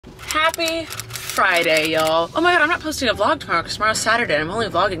Happy Friday, y'all. Oh my god, I'm not posting a vlog tomorrow because tomorrow's Saturday and I'm only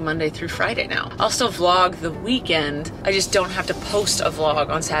vlogging Monday through Friday now. I'll still vlog the weekend. I just don't have to post a vlog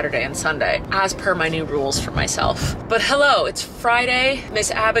on Saturday and Sunday as per my new rules for myself. But hello, it's Friday.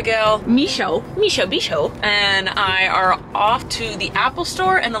 Miss Abigail, Misho, and I are off to the Apple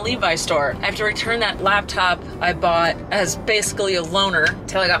store and the Levi store. I have to return that laptop I bought as basically a loaner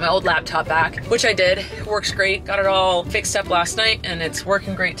till I got my old laptop back, which I did. It works great. Got it all fixed up last night and it's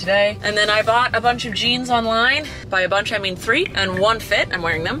working great today. And then I bought a bunch of jeans online. By a bunch, I mean 3, and 1 fit. I'm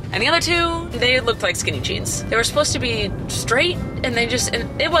wearing them. And the other 2, they looked like skinny jeans. They were supposed to be straight, and it just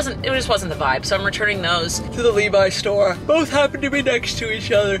wasn't the vibe. So I'm returning those to the Levi store. Both happen to be next to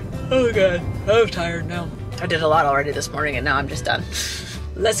each other. Oh god, I'm tired now. I did a lot already this morning, and now I'm just done.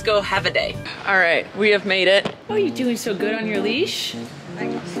 Let's go have a day. All right, we have made it. Oh, you doing so good on your leash? I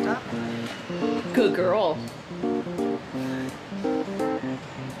can stop. Good girl.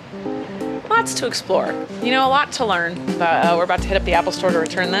 Lots to explore. You know, a lot to learn. But we're about to hit up the Apple store to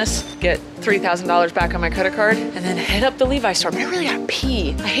return this, get $3,000 back on my credit card, and then head up the Levi store. But I really gotta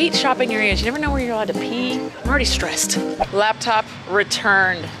pee. I hate shopping near you. You never know where you're allowed to pee. I'm already stressed. Laptop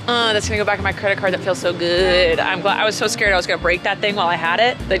returned. That's gonna go back on my credit card. That feels so good. I'm glad. I was so scared I was gonna break that thing while I had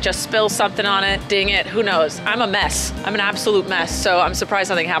it. They just spill something on it. Ding it. Who knows? I'm a mess. I'm an absolute mess. So I'm surprised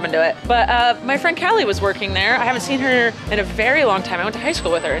nothing happened to it. But my friend Callie was working there. I haven't seen her in a very long time. I went to high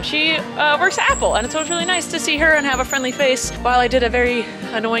school with her, and she works at Apple, and it's always really nice to see her and have a friendly face while I did a very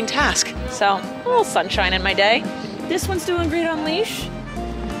annoying task. So, a little sunshine in my day. This one's doing great on leash.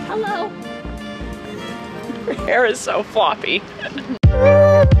 Hello. Her hair is so floppy.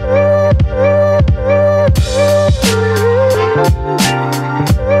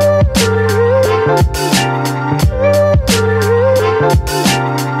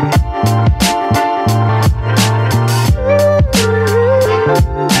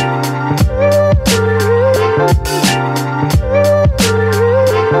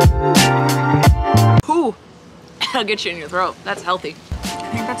 I'll get you in your throat. That's healthy. I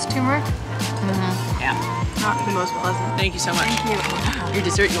think that's turmeric. Yeah. Not the most pleasant. Thank you so much. Thank you. Your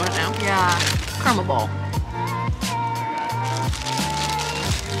dessert, you want it now? Yeah. Caramel ball.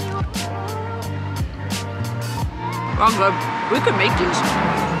 Oh, good. We could make these.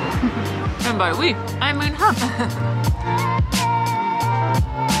 And by we, I mean her.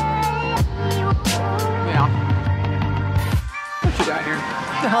 Yeah. What you got here?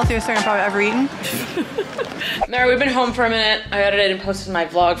 The healthiest thing I've probably ever eaten. Mary, we've been home for a minute. I edited and posted my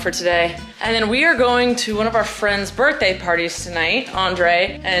vlog for today. And then we are going to one of our friends' birthday parties tonight.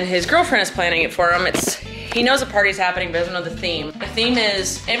 Andre and his girlfriend is planning it for him. He knows a party's happening, but doesn't know the theme. The theme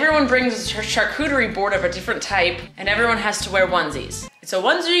is everyone brings a charcuterie board of a different type, and everyone has to wear onesies. It's a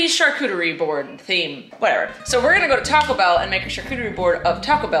onesie charcuterie board theme, whatever. So we're gonna go to Taco Bell and make a charcuterie board of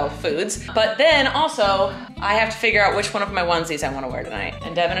Taco Bell foods, but then also, I have to figure out which one of my onesies I wanna wear tonight.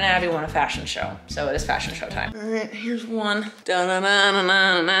 And Devin and Abby want a fashion show, so it is fashion show time. All right, here's one.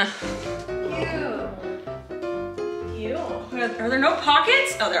 Da-na-na-na-na-na. Cute. Are there no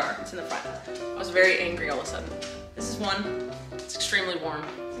pockets? Oh, there are, it's in the front. I was very angry all of a sudden. This is one, it's extremely warm.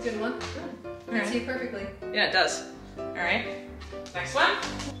 It's a good one. All right. See it perfectly. Yeah, it does. All right, next one.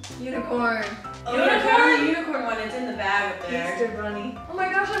 Unicorn. Oh, unicorn? The unicorn one, it's in the bag up there. Easter bunny. Oh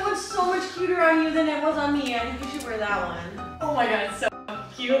my gosh, that one's so much cuter on you than it was on me. I think you should wear that one. Oh my god, it's so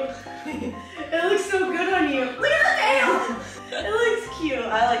cute. It looks so good on you. Look at the nail! It looks cute.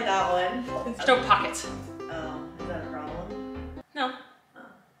 I like that one. There's no pockets. Oh, is that a problem? No.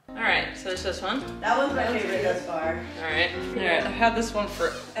 All right, so there's this one. That one's my favorite thus far. All right, I've had this one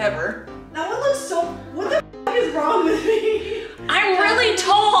forever. That one looks so, what the f is wrong with me? I'm really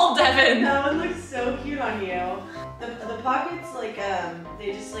tall, Devin. That one looks so cute on you. The pockets, like,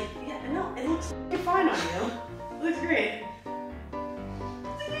 they just like, yeah, no, it looks fine on you. It looks great.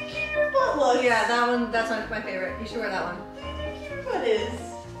 Look how cute your butt looks. Yeah, that one, that's my favorite. You should wear that one. Look how cute your butt is.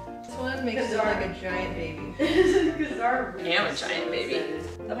 This one makes it look like a giant baby. I am a giant baby.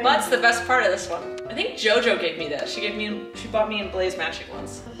 The butt's the best part of this one. I think JoJo gave me this. She bought me and Blaze matching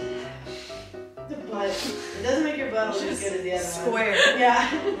ones. The butt. It doesn't make your butt look as good as the other one. Square. Yeah.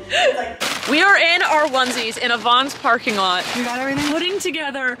 It's like, We are in our onesies in a Vons parking lot. You got everything? Putting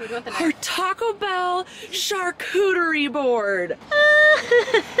together our Taco Bell charcuterie board.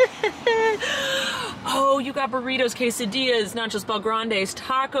 Oh, you got burritos, quesadillas, nachos, bel grandes,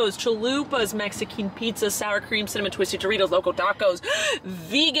 tacos, chalupas, Mexican pizza, sour cream, cinnamon twisted Doritos, loco tacos,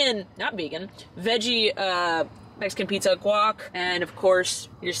 veggie Mexican pizza, guac, and of course,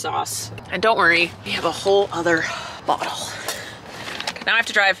 your sauce. And don't worry, we have a whole other bottle. Now I have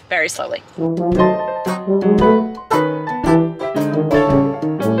to drive very slowly.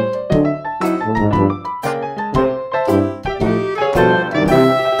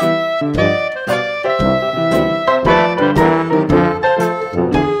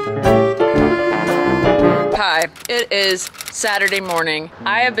 Saturday morning.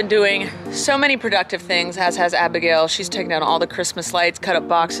 I have been doing so many productive things, as has Abigail. She's taken down all the Christmas lights, cut up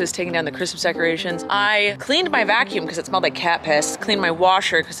boxes, taken down the Christmas decorations. I cleaned my vacuum because it smelled like cat piss, cleaned my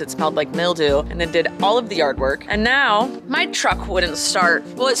washer because it smelled like mildew, and then did all of the yard work. And now my truck wouldn't start.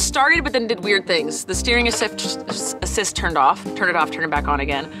 Well, it started, but then did weird things. The steering assist turned off, turn it off, turn it back on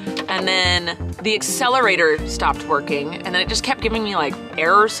again. And then the accelerator stopped working, and then it just kept giving me like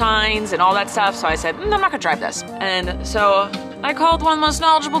error signs and all that stuff. So I said, I'm not gonna drive this. And so I called one of the most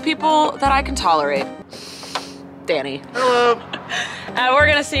knowledgeable people that I can tolerate, Danny. Hello. We're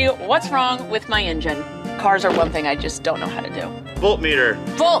gonna see what's wrong with my engine. Cars are one thing I just don't know how to do. Voltmeter.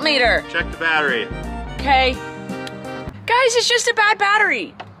 Voltmeter. Check the battery. Okay. Guys, it's just a bad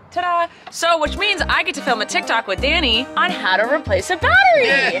battery. Ta-da. So, which means I get to film a TikTok with Danny on how to replace a battery.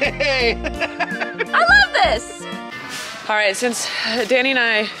 Yay! I love this. All right, since Danny and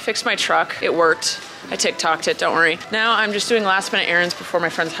I fixed my truck, it worked. I TikToked it, don't worry. Now I'm just doing last minute errands before my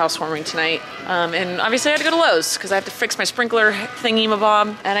friend's housewarming tonight. And obviously I had to go to Lowe's because I have to fix my sprinkler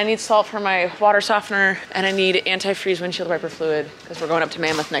thingy-mabob, and I need salt for my water softener, and I need antifreeze windshield wiper fluid because we're going up to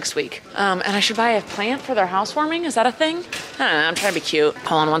Mammoth next week. And I should buy a plant for their housewarming. Is that a thing? I don't know, I'm trying to be cute.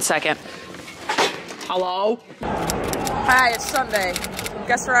 Hold on one second. Hello? Hi, it's Sunday.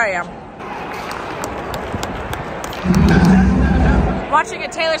 Guess where I am? Watching a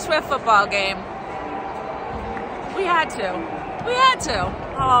Taylor Swift football game. We had to. We had to.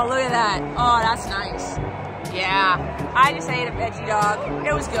 Oh, look at that. Oh, that's nice. Yeah. I just ate a veggie dog.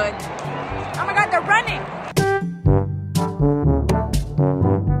 It was good. Oh my God, they're running.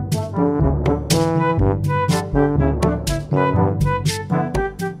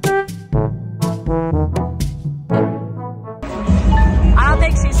 I don't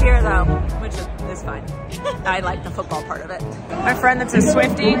think she's here though, which is fine. I like the football part of it. My friend that's a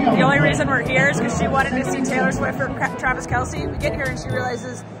Swiftie, the only reason we're here is because she wanted to see Taylor Swift or Travis Kelce. We get here and she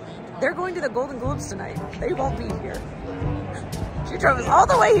realizes they're going to the Golden Globes tonight. They won't be here. She drove us all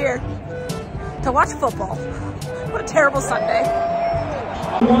the way here to watch football. What a terrible Sunday.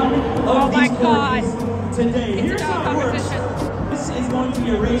 Oh my God. Today. It's a dog competition. This is going to be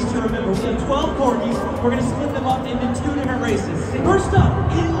a race to remember. We have 12 corgis. We're going to split them up into 2 different races. First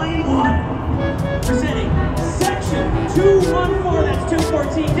up, in lane 1, presenting section 214, that's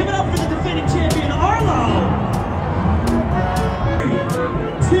 214. Give it up for the defending champion, Arlo.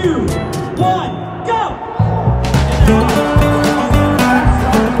 3, 2, 1, go!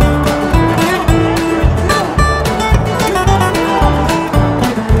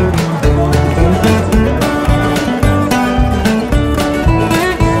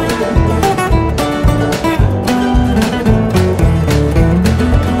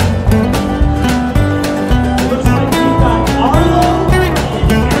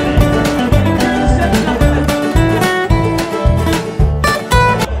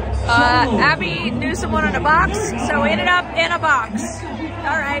 Abby knew someone in a box, so we ended up in a box.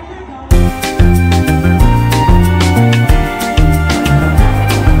 All right.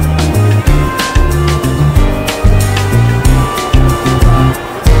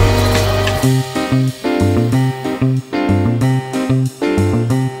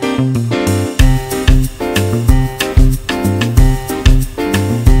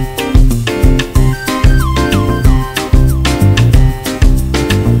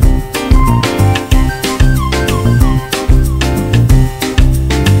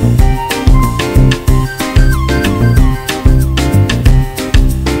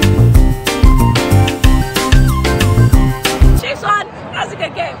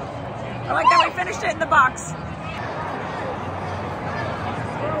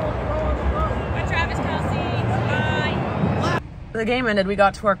 The game ended, we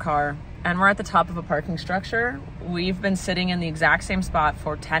got to our car, and we're at the top of a parking structure. We've been sitting in the exact same spot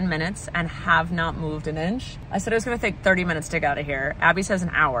for 10 minutes and have not moved an inch. I said it was gonna take 30 minutes to get out of here. Abby says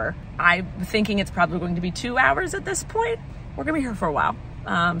an hour. I'm thinking it's probably going to be 2 hours at this point. We're gonna be here for a while.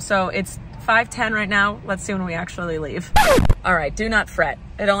 So it's 5:10 right now. Let's see when we actually leave. All right, do not fret.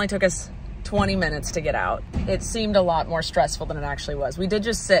 It only took us 20 minutes to get out. It seemed a lot more stressful than it actually was. We did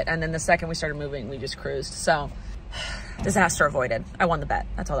just sit, and then the second we started moving, we just cruised. So, disaster avoided. I won the bet.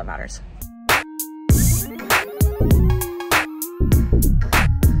 That's all that matters.